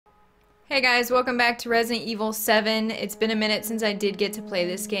Hey guys, welcome back to Resident Evil 7. It's been a minute since I did get to play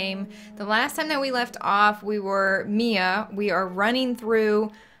this game. The last time that we left off, we are running through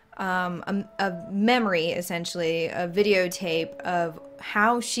a memory, essentially, a videotape of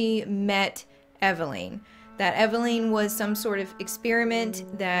how she met Evelyn. That Evelyn was some sort of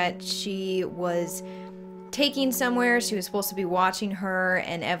experiment that she was taking somewhere. She was supposed to be watching her,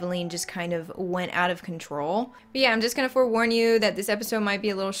 and Evelyn just kind of went out of control. But yeah, I'm just gonna forewarn you that this episode might be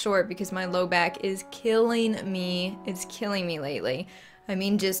a little short because my low back is killing me. It's killing me lately. I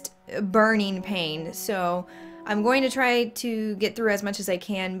mean, just burning pain. So I'm going to try to get through as much as I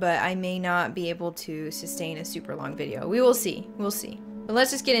can, but I may not be able to sustain a super long video. We will see. We'll see. But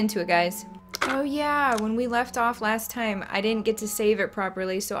let's just get into it, guys. Oh yeah, when we left off last time, I didn't get to save it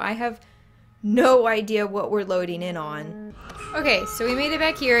properly, so I have no idea what we're loading in on. Okay, so we made it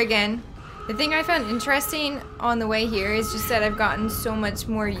back here again. The thing I found interesting on the way here is just that I've gotten so much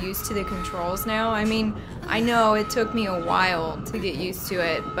more used to the controls now. I mean, I know it took me a while to get used to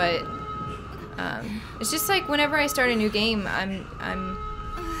it, but it's just like whenever I start a new game, I'm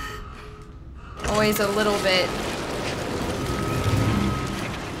always a little bit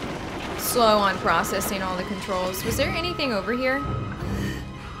slow on processing all the controls. Was there anything over here?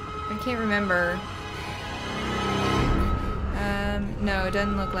 I can't remember. No, it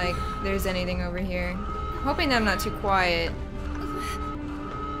doesn't look like there's anything over here. I'm hoping that I'm not too quiet.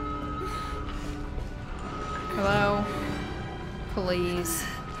 Hello? Please.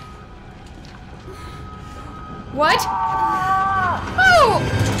 What? Oh!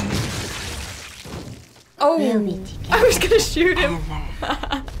 Oh! I was gonna shoot him.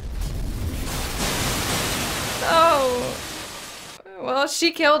 Oh! Well,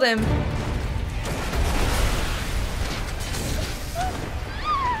 she killed him.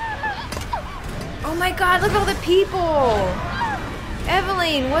 Oh my god, look at all the people!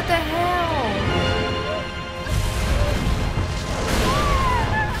 Evelyn, what the hell?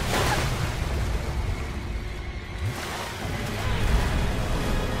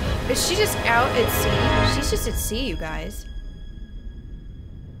 Is she just out at sea? She's just at sea, you guys.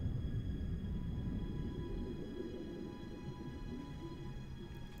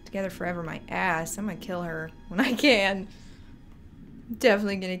 Together forever, my ass. I'm gonna kill her when I can.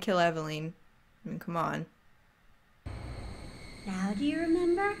 Definitely gonna kill Evelyn. I mean, come on. Now do you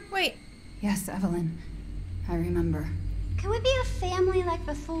remember? Wait. Yes, Evelyn. I remember. Can we be a family like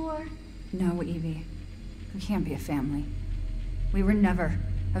before? No, Evie. We can't be a family. We were never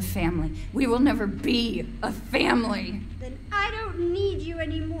a family. We will never be a family. Then I don't need you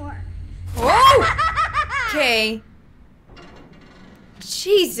anymore. Whoa! Okay.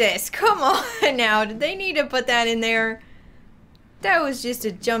 Jesus, come on now. Did they need to put that in there? That was just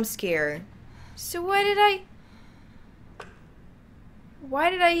a jump scare. So why did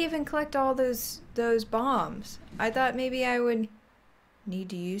I even collect all those bombs? I thought maybe I would need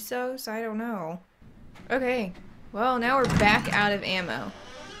to use those? I don't know. Okay. Well, now we're back out of ammo.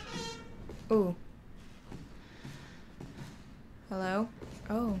 Ooh. Hello?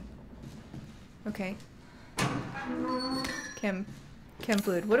 Oh. Okay. Chem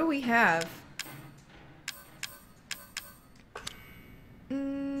fluid. What do we have?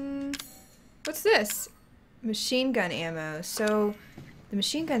 What's this? Machine gun ammo. So, the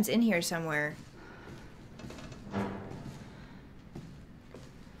machine gun's in here somewhere.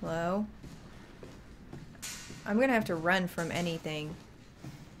 Hello? I'm gonna have to run from anything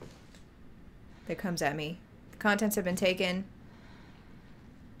that comes at me. The contents have been taken.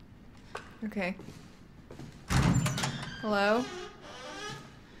 Okay. Hello?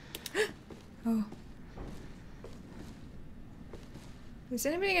 Oh. Is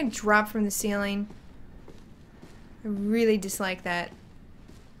anybody gonna drop from the ceiling? I really dislike that.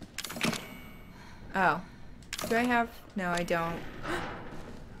 Oh. Do I have? No, I don't.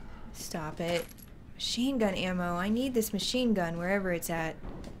 Stop it. Machine gun ammo. I need this machine gun wherever it's at.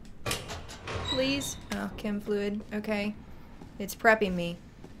 Please? Oh, chem fluid. Okay. It's prepping me.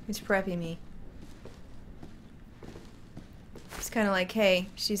 It's prepping me. It's kind of like, hey,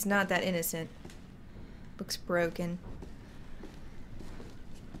 she's not that innocent. Looks broken.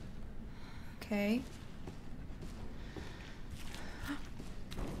 Okay.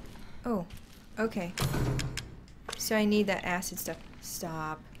 Oh, okay. So I need that acid stuff.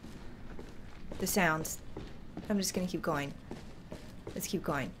 Stop. The sounds. I'm just gonna keep going. Let's keep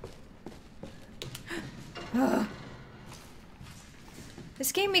going.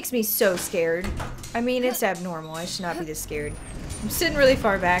 This game makes me so scared. I mean, it's abnormal. I should not be this scared. I'm sitting really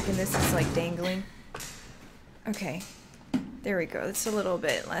far back and this is like dangling. Okay. There we go. It's a little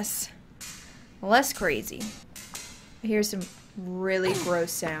bit less crazy. I hear some really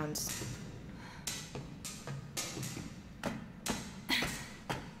gross sounds.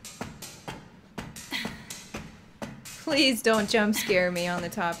 Please don't jump scare me on the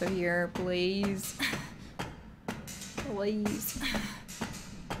top of here, please. Please.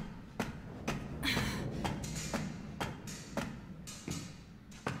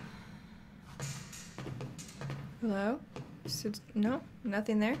 Hello? No?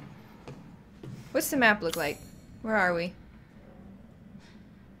 Nothing there? What's the map look like? Where are we?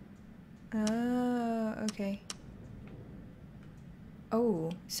 Oh, okay.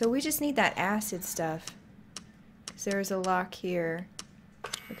 Oh, so we just need that acid stuff. 'Cause there's a lock here.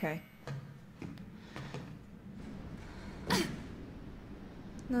 Okay.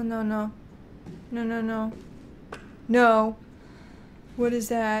 No, no, no. No, no, no. No! What is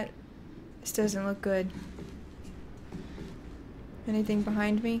that? This doesn't look good. Anything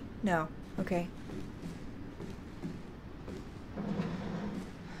behind me? No. Okay.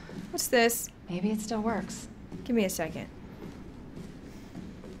 What's this? Maybe it still works. Give me a second.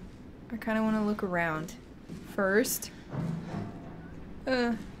 I kind of want to look around first.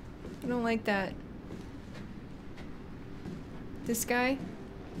 I don't like that. This guy?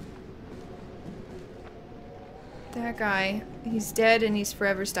 That guy. He's dead and he's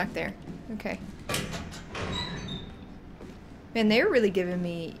forever stuck there. Okay. Man, they're really giving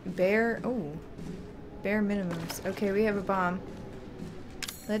me bare minimums. Okay, we have a bomb.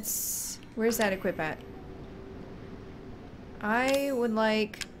 Where's that equip at? I would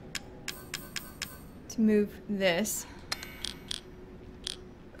like to move this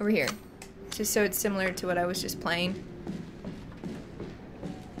over here. Just so it's similar to what I was just playing.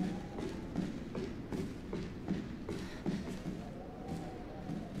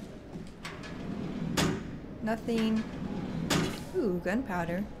 Nothing. Ooh,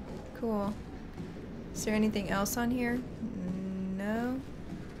 gunpowder. Cool. Is there anything else on here? No.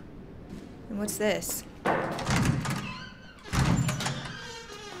 And what's this?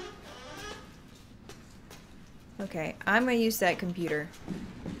 Okay, I'm gonna use that computer.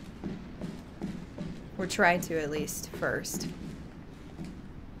 Or try to, at least, first.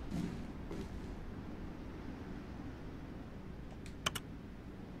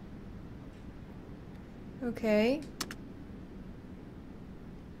 Okay.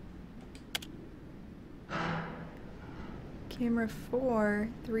 Camera 4,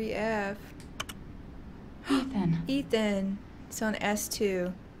 3F. Ethan. Ethan. It's on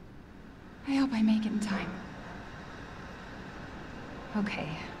S2. I hope I make it in time. Okay.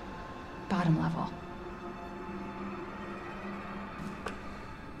 Bottom level.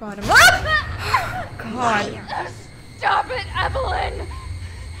 Bottom. Ah! God. Stop it, Evelyn!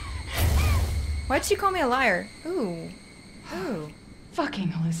 Why'd she call me a liar? Ooh. Ooh. Fucking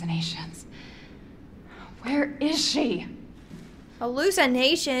hallucinations. Where is she?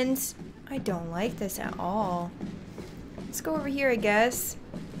 Hallucinations? I don't like this at all. Let's go over here, I guess.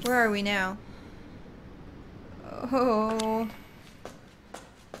 Where are we now? Oh.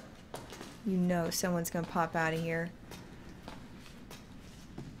 You know someone's gonna pop out of here.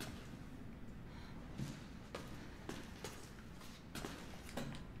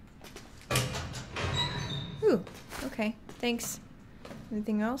 Ooh, okay, thanks.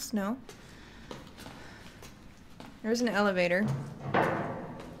 Anything else? No. There's an elevator.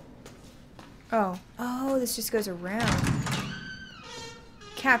 Oh. Oh, this just goes around.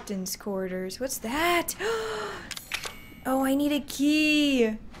 Captain's quarters. What's that? Oh, I need a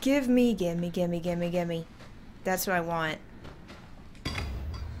key. Give me. That's what I want. What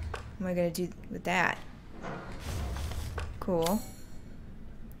am I gonna do with that? Cool.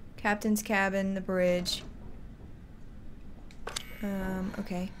 Captain's cabin, the bridge.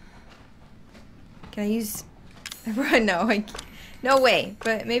 Okay. Can I use... No, no way.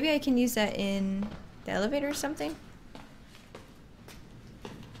 But maybe I can use that in the elevator or something?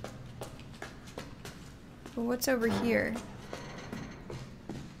 But what's over here?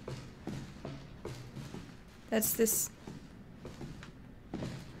 That's this...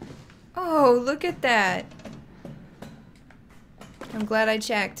 Oh, look at that. I'm glad I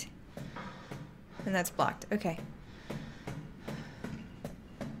checked. And that's blocked. Okay.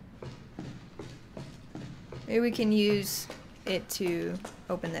 Maybe we can use it to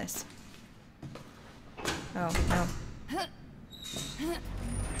open this. Oh, no.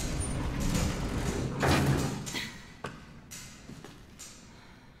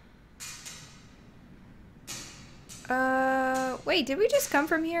 Wait, did we just come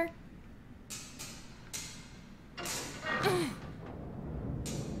from here?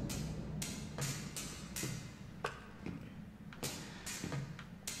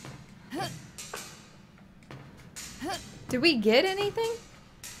 Did we get anything?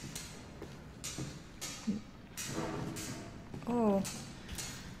 Oh.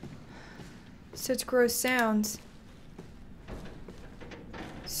 Such gross sounds.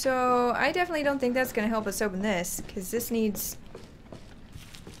 So, I definitely don't think that's gonna help us open this, because this needs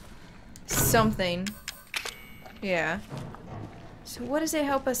something. Yeah. So what does it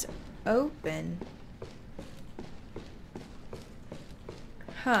help us open?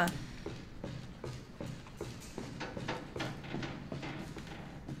 Huh.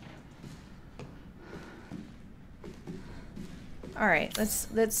 All right, let's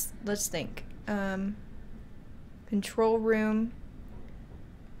think. Control room.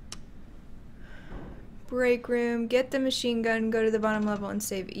 Break room. Get the machine gun, go to the bottom level and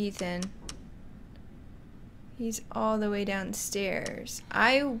save Ethan. He's all the way downstairs.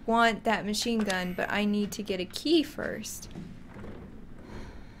 I want that machine gun, but I need to get a key first.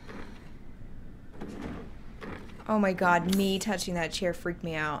 Oh my god, me touching that chair freaked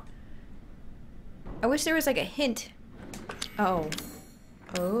me out. I wish there was like a hint. Oh.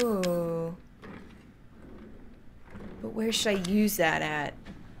 Oh. But where should I use that at?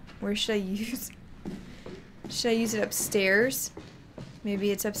 Where should I use... Should I use it upstairs?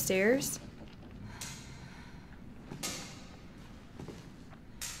 Maybe it's upstairs?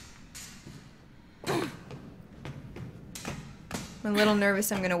 I'm a little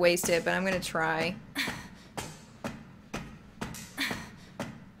nervous I'm gonna waste it, but I'm gonna try.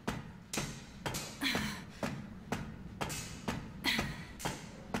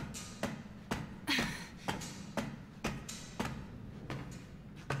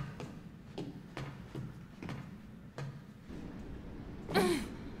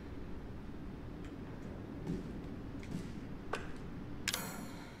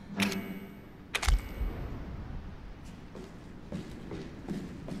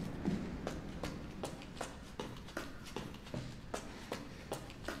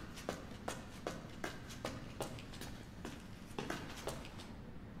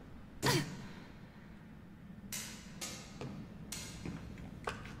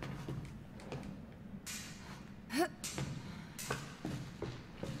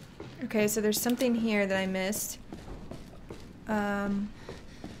 Okay, so there's something here that I missed.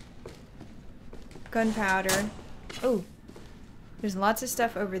 Gunpowder. Oh, there's lots of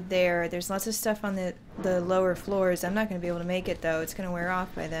stuff over there. There's lots of stuff on the lower floors. I'm not going to be able to make it, though. It's going to wear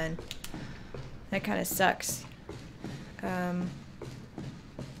off by then. That kind of sucks. But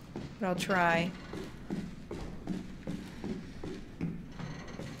I'll try.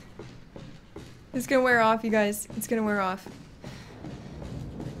 It's going to wear off, you guys. It's going to wear off.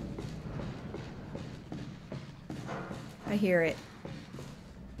 I hear it.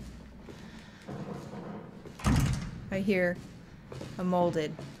 I hear a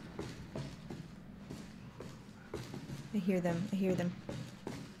molded. I hear them. I hear them.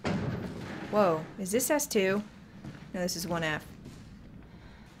 Whoa. Is this S2? No, this is 1F.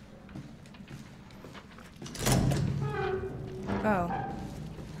 Oh.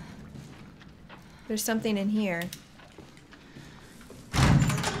 There's something in here.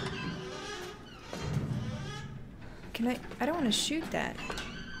 Can I don't want to shoot that.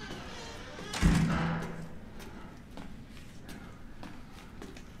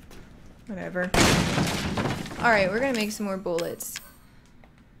 Whatever. Alright, we're gonna make some more bullets.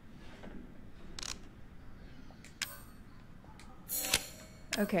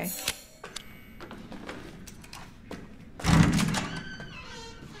 Okay.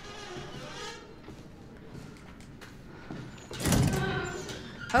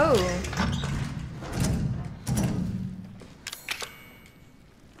 Oh.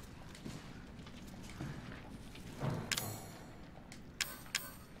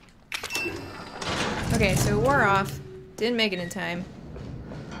 Okay, so we're off. Didn't make it in time.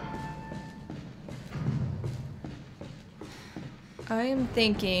 I am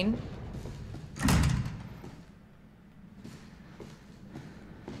thinking...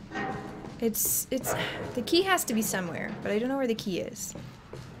 It's... The key has to be somewhere, but I don't know where the key is.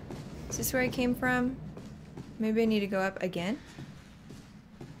 Is this where I came from? Maybe I need to go up again?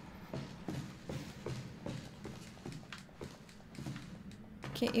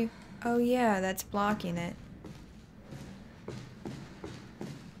 Can't you... Oh yeah, that's blocking it.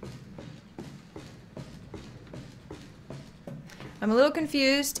 I'm a little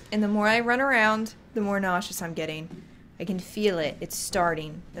confused, and the more I run around, the more nauseous I'm getting. I can feel it. It's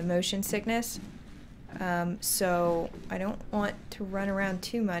starting. The motion sickness. So I don't want to run around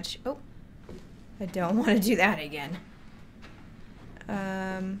too much. Oh, I don't want to do that again.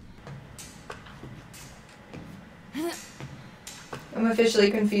 I'm officially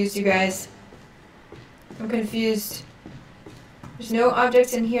confused, you guys. I'm confused. There's no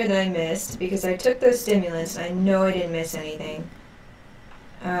objects in here that I missed because I took those stimulants and I know I didn't miss anything.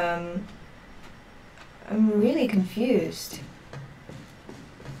 I'm really confused.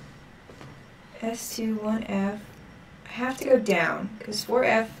 S2, 1F. I have to go down, because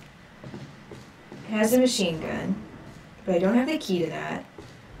 4F has a machine gun, but I don't have the key to that.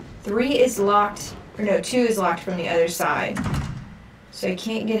 3 is locked, or no, 2 is locked from the other side. So I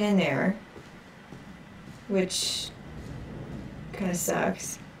can't get in there, which kind of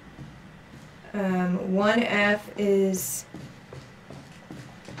sucks. 1F is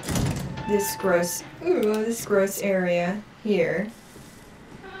this gross area here.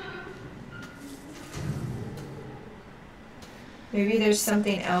 Maybe there's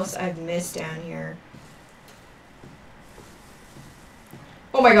something else I've missed down here.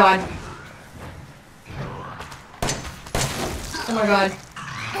 Oh my god. Oh my god.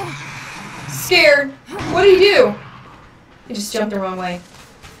 Scared. What did he do? He just jumped the wrong way.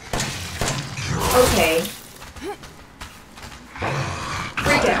 Okay.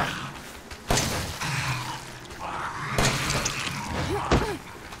 Freaked out.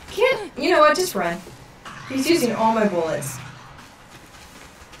 You know what? Just run. He's using all my bullets.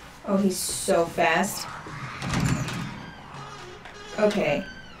 Oh, he's so fast. Okay.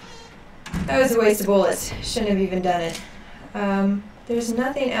 That was a waste of bullets. Shouldn't have even done it. There's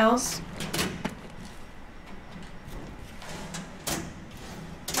nothing else.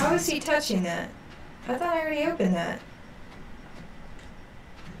 How is he touching that? I thought I already opened that.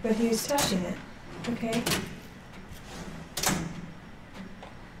 But he was touching it. Okay.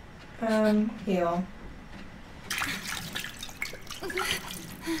 Heal.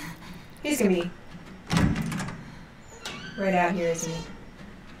 He's gonna be right out here, isn't he?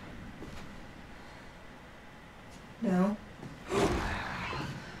 No?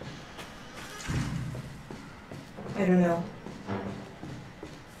 I don't know.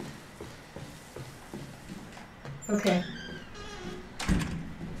 Okay.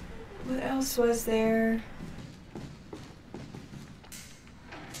 What else was there?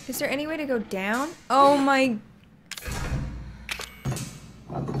 Is there any way to go down? Oh my...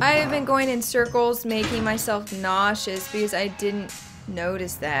 I have been going in circles, making myself nauseous because I didn't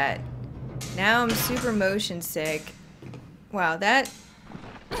notice that. Now I'm super motion sick. Wow, that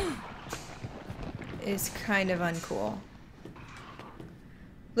is kind of uncool.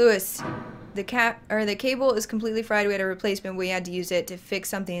 Lewis, the cable is completely fried. We had a replacement. We had to use it to fix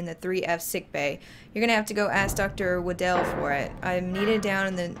something in the 3F sick bay. You're gonna have to go ask Dr. Waddell for it. I'm needed down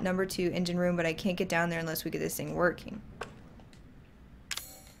in the number 2 engine room, but I can't get down there unless we get this thing working.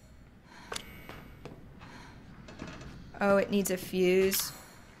 Oh, it needs a fuse.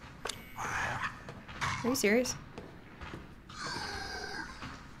 Are you serious?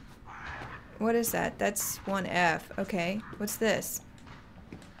 What is that? That's 1F. Okay. What's this?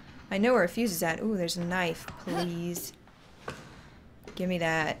 I know where a fuse is at. Ooh, there's a knife. Please. Give me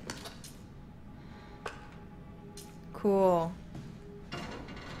that. Cool.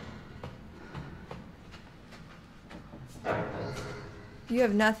 You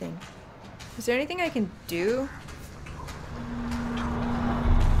have nothing. Is there anything I can do?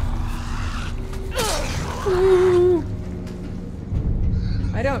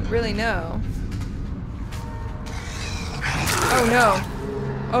 I don't really know. Oh no.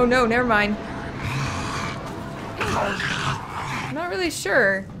 Oh no, never mind. I'm not really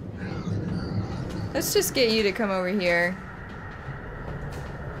sure. Let's just get you to come over here.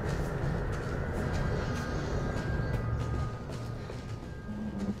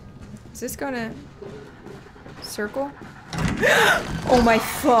 Is this gonna circle? Oh my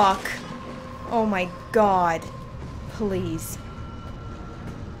fuck. Oh my god. Please.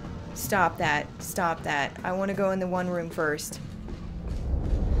 Stop that. Stop that. I want to go in the one room first.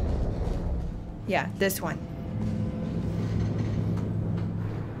 Yeah, this one.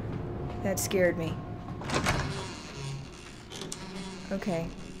 That scared me. Okay.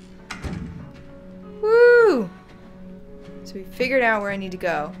 Woo! So we figured out where I need to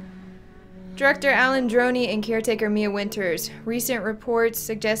go. Director Alan Droney and caretaker Mia Winters. Recent reports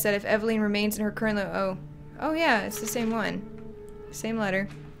suggest that if Evelyn remains in her current oh yeah, it's the same one. Same letter.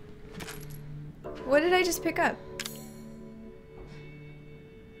 What did I just pick up?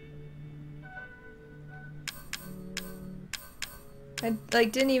 I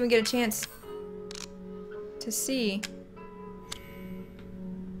like didn't even get a chance to see.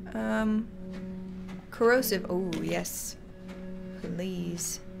 Corrosive. Oh yes.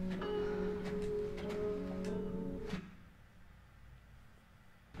 Please.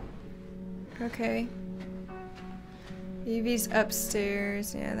 Okay. Evie's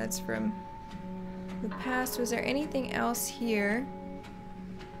upstairs. Yeah, that's from the past. Was there anything else here?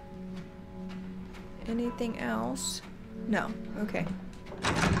 Anything else? No. Okay.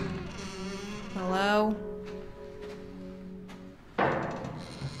 Hello?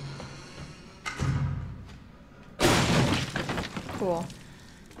 Cool.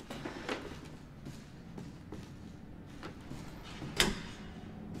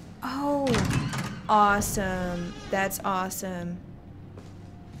 Oh, awesome. That's awesome.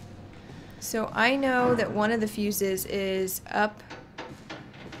 So I know that one of the fuses is up.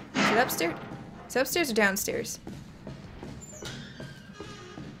 Is it upstairs? Is it upstairs or downstairs?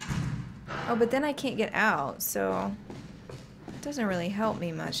 Oh, but then I can't get out, so it doesn't really help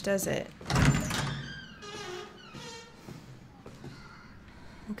me much, does it?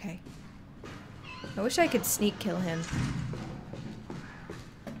 Okay. I wish I could sneak kill him.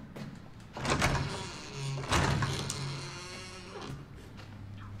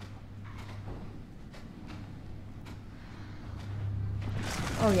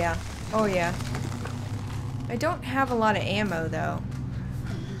 Oh yeah. Oh yeah. I don't have a lot of ammo though.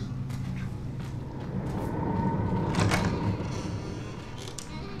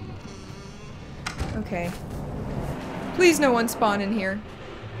 Okay. Please no one spawn in here.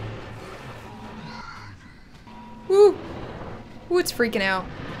 Woo! Ooh, it's freaking out.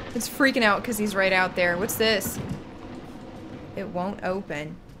 It's freaking out because he's right out there. What's this? It won't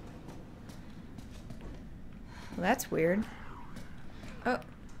open. Well, that's weird. Oh.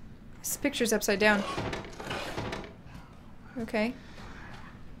 This picture's upside down. Okay.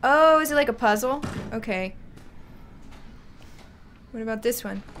 Oh, is it like a puzzle? Okay. What about this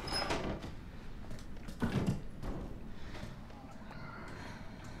one?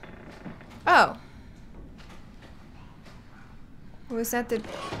 Oh. Was that the...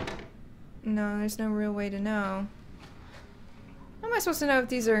 No, there's no real way to know. How am I supposed to know if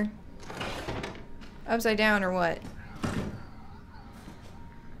these are upside down or what?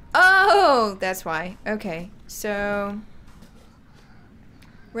 Oh, that's why. Okay, so...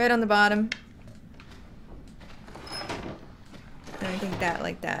 red on the bottom. And I think that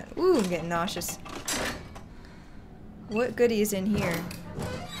like that. Ooh, I'm getting nauseous. What goodie is in here?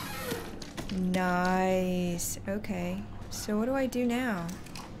 Nice. Okay. So what do I do now?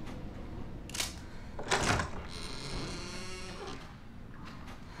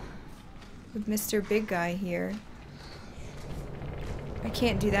 With Mr. Big Guy here. I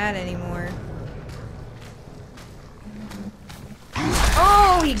can't do that anymore.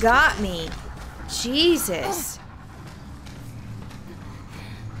 Oh, he got me. Jesus.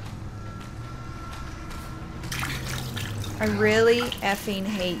 I really effing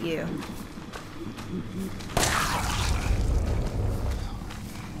hate you.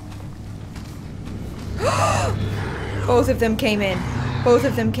 Both of them came in. Both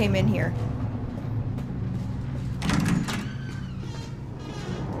of them came in here.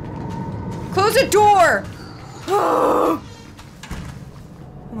 Close the door! Oh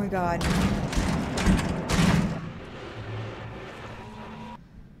my god.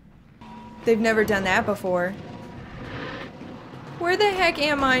 They've never done that before. Where the heck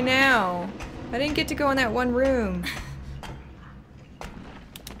am I now? I didn't get to go in that one room.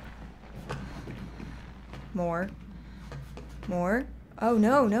 More. More? Oh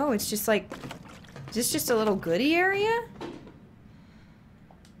no, no, it's just like... Is this just a little goodie area?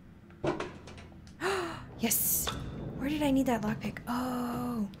 Yes! Where did I need that lockpick?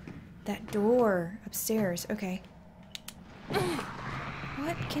 Oh, that door upstairs. Okay.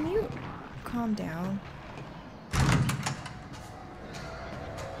 What? Can you calm down?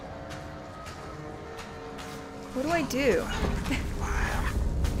 What do I do?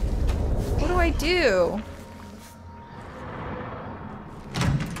 What do I do?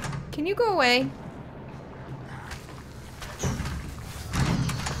 Can you go away?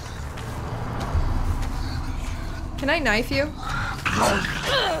 Can I knife you?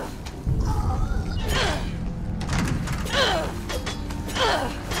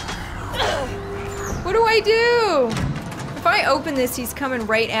 What do I do? If I open this, he's coming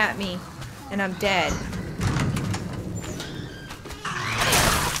right at me, and I'm dead.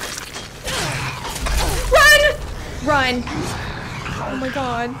 Run! Run! Oh my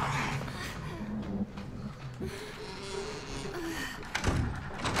god.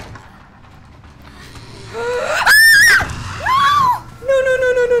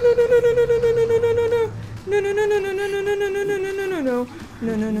 No.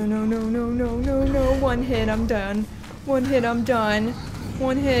 One hit, I'm done. One hit, I'm done.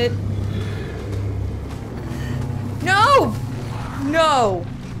 One hit. No! No!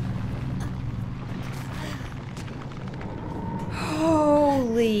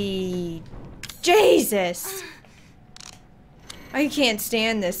 Holy Jesus! I can't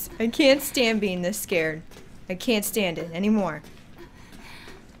stand this. I can't stand being this scared. I can't stand it anymore.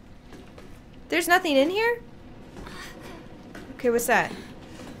 There's nothing in here? Okay, what's that?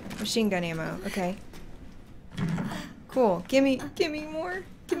 Machine gun ammo. Okay. Cool. Give me more.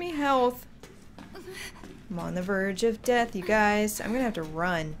 Give me health. I'm on the verge of death, you guys. I'm gonna have to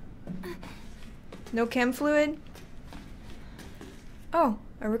run. No chem fluid? Oh,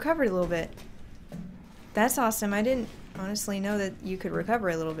 I recovered a little bit. That's awesome. I didn't honestly know that you could recover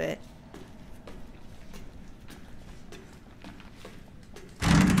a little bit.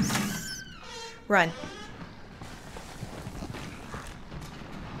 Run.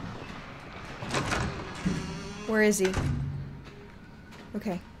 Where is he?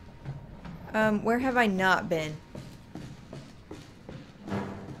 Okay. Where have I not been?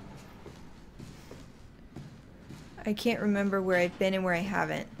 I can't remember where I've been and where I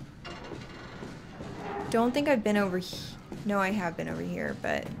haven't. Don't think I've been over here. No, I have been over here,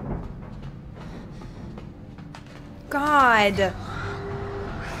 but... God!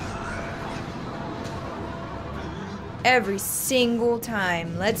 Every single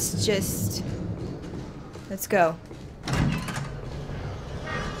time. Let's go.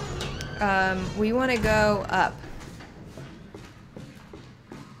 We want to go up.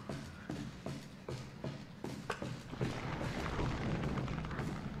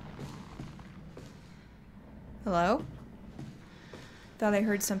 Hello? Thought I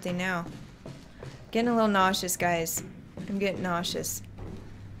heard something now. Getting a little nauseous, guys. I'm getting nauseous.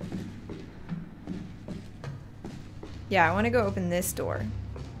 Yeah, I want to go open this door.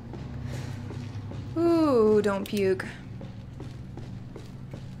 Ooh, don't puke.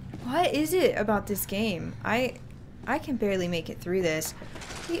 What is it about this game? I can barely make it through this.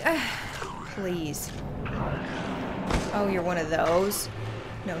 Please. Oh, you're one of those?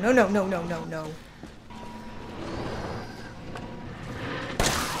 No, no, no, no, no, no, no.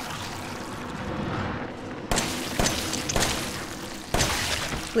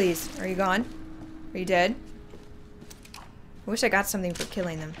 Please, are you gone? Are you dead? I wish I got something for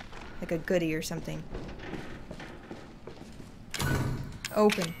killing them. Like a goodie or something.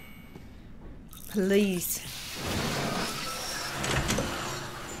 Open. Please.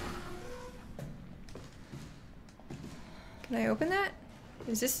 Can I open that?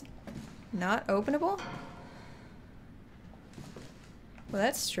 Is this not openable? Well,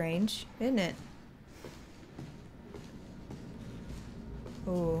 that's strange, isn't it?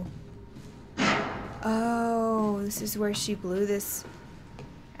 Oh. Oh, this is where she blew this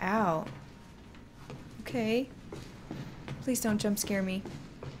out. Okay. Please don't jump scare me.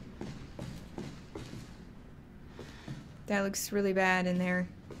 That looks really bad in there.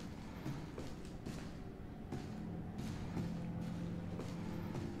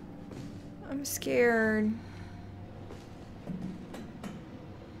 I'm scared.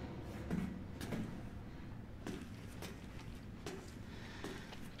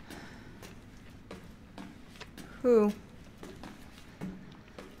 Who?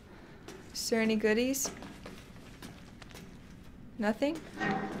 Is there any goodies? Nothing?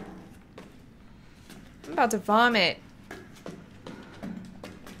 I'm about to vomit.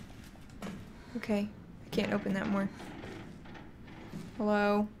 Okay, I can't open that more.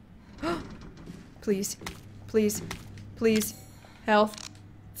 Hello? Please, please, please. Health.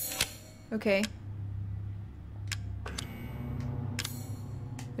 Okay.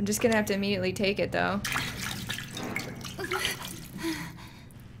 I'm just gonna have to immediately take it though.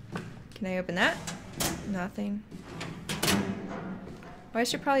 Can I open that? Nothing. Well, I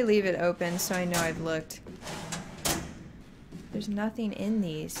should probably leave it open so I know I've looked. There's nothing in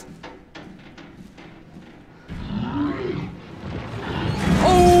these.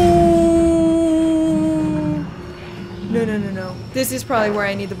 Oh! No, no, no, no. This is probably where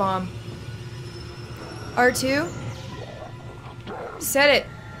I need the bomb. R2? Set it.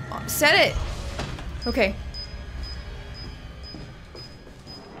 Set it. Okay.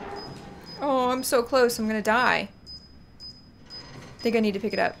 Oh, I'm so close. I'm gonna die. I think I need to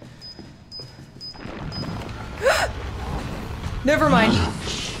pick it up. Never mind.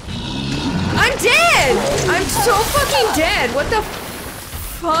 I'm dead! I'm so fucking dead! What the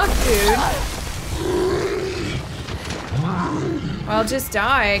fuck, dude? Well, I'll just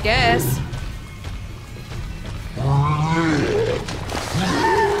die, I guess.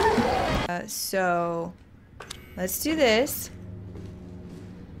 So, let's do this.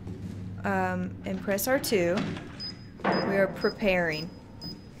 And press R2. We are preparing.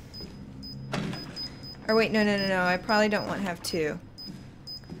 Or wait, no, no, no, no. I probably don't want to have two.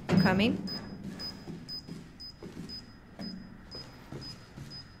 Coming.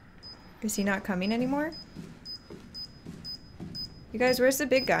 Is he not coming anymore? You guys, where's the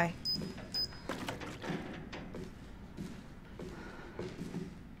big guy?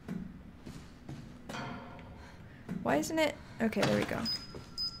 Why isn't it? Okay, there we go.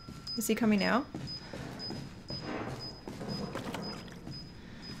 Is he coming now?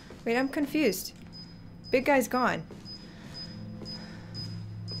 Wait, I'm confused. Big guy's gone.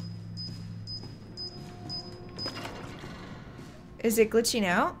 Is it glitching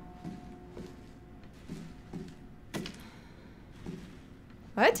out?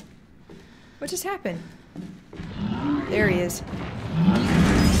 What? What just happened? There he is.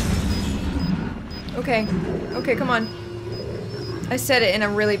 Okay. Okay, come on. I set it in a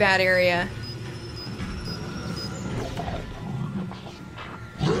really bad area.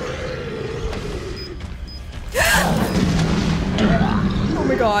 Oh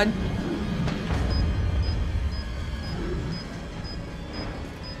my god.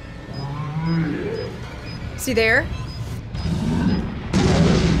 Is he there?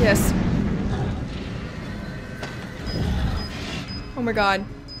 Yes. Oh my god.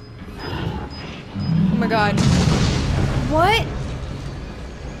 Oh my god. What?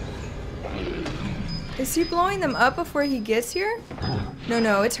 Is he blowing them up before he gets here?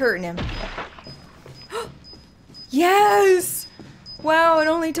 No, it's hurting him. Yes! Wow, it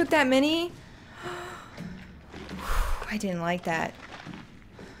only took that many? I didn't like that.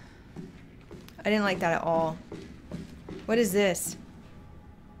 I didn't like that at all. What is this?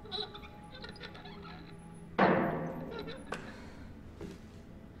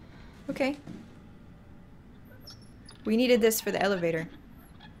 Okay. We needed this for the elevator.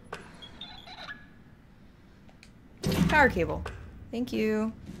 Power cable. Thank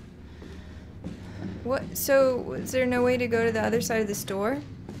you. What? So, is there no way to go to the other side of the store?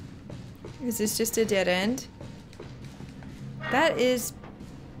 Is this just a dead end? That is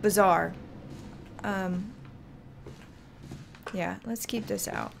bizarre. Yeah, let's keep this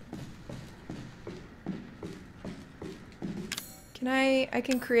out. Can I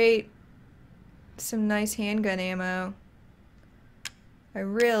can create some nice handgun ammo. I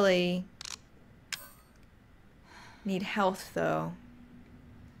really need health though.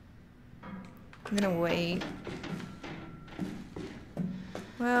 I'm gonna wait.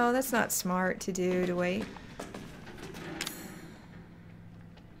 Well, that's not smart to do, to wait.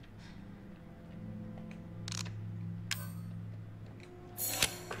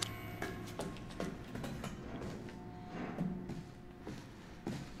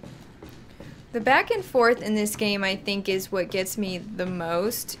 The back and forth in this game, I think, is what gets me the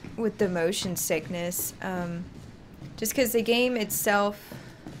most with the motion sickness. Just because the game itself,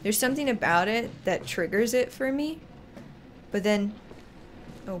 there's something about it that triggers it for me. But then,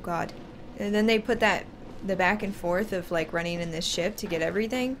 oh god. And then they put the back and forth of like running in this ship to get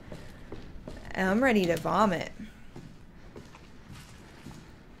everything. And I'm ready to vomit.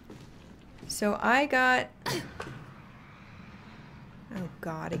 So I got, oh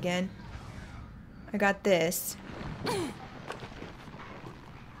god, again. I got this.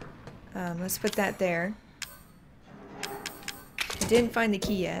 Let's put that there. I didn't find the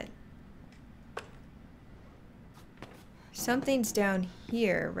key yet. Something's down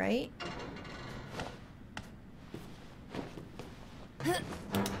here, right? Oh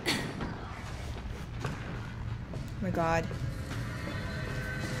my god.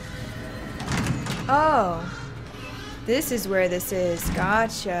 Oh. This is where this is.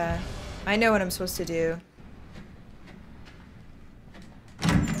 Gotcha. I know what I'm supposed to do.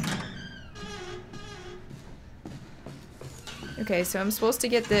 Okay, so I'm supposed to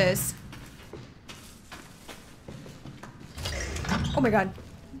get this. Oh my god.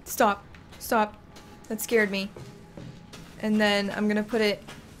 Stop. Stop. That scared me. And then I'm gonna put it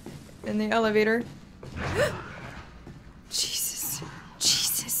in the elevator. Jesus.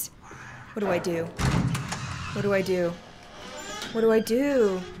 Jesus. What do I do? What do I do? What do I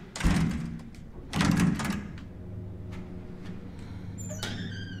do?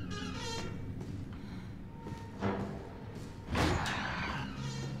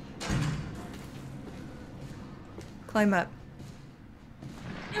 Climb up.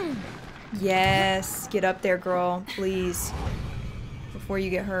 Yes, get up there, girl, please, before you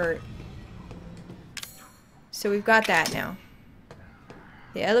get hurt. So we've got that now.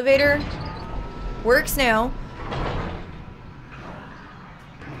 The elevator works now.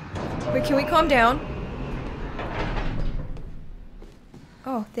 Wait, can we calm down?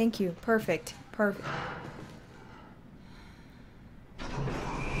 Oh, thank you. Perfect. Perfect.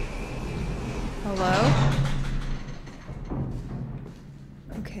 Hello?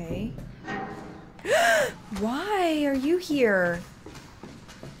 Okay. Why are you here?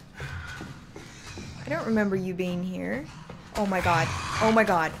 I don't remember you being here. Oh my god. Oh my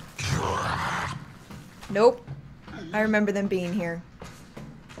god. Nope. I remember them being here.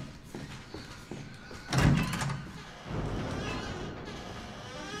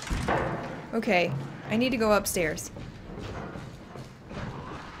 Okay. I need to go upstairs.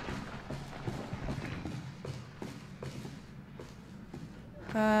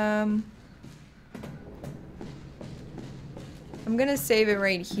 I'm gonna save it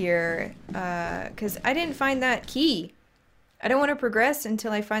right here, because I didn't find that key. I don't want to progress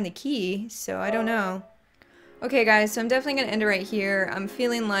until I find the key, so I don't know. Okay guys, so I'm definitely gonna end it right here. I'm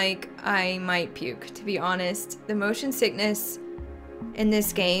feeling like I might puke, to be honest. The motion sickness in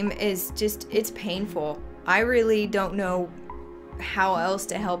this game is just, it's painful. I really don't know how else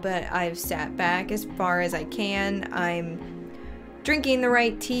to help it. I've sat back as far as I can. I'm drinking the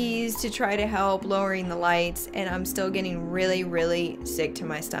right teas to try to help lowering the lights, and I'm still getting really, really sick to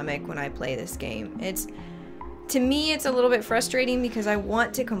my stomach when I play this game. To me, it's a little bit frustrating because I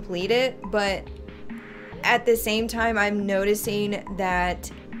want to complete it, but at the same time, I'm noticing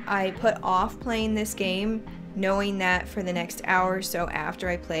that I put off playing this game knowing that for the next hour or so after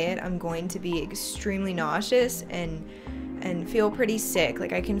I play it, I'm going to be extremely nauseous and feel pretty sick.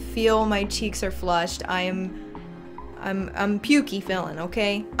 Like, I can feel my cheeks are flushed. I'm pukey feeling,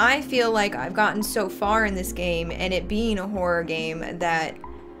 okay? I feel like I've gotten so far in this game, and it being a horror game, that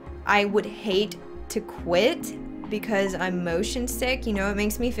I would hate to quit because I'm motion sick. You know, it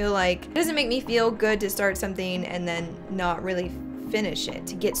makes me feel like, it doesn't make me feel good to start something and then not really finish it,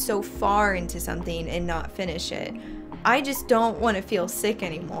 to get so far into something and not finish it. I just don't want to feel sick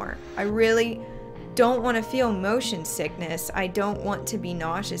anymore. I really don't want to feel motion sickness. I don't want to be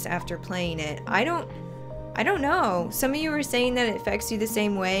nauseous after playing it. I don't know. Some of you were saying that it affects you the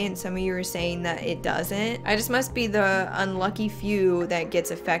same way, and some of you were saying that it doesn't. I just must be the unlucky few that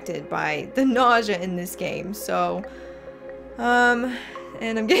gets affected by the nausea in this game. So, and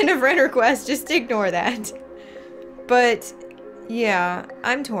I'm getting a friend request, just ignore that. But, yeah,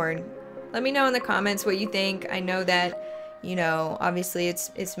 I'm torn. Let me know in the comments what you think. I know that, you know, obviously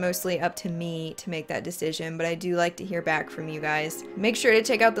it's mostly up to me to make that decision, but I do like to hear back from you guys. Make sure to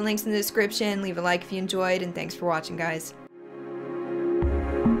check out the links in the description, leave a like if you enjoyed, and thanks for watching, guys.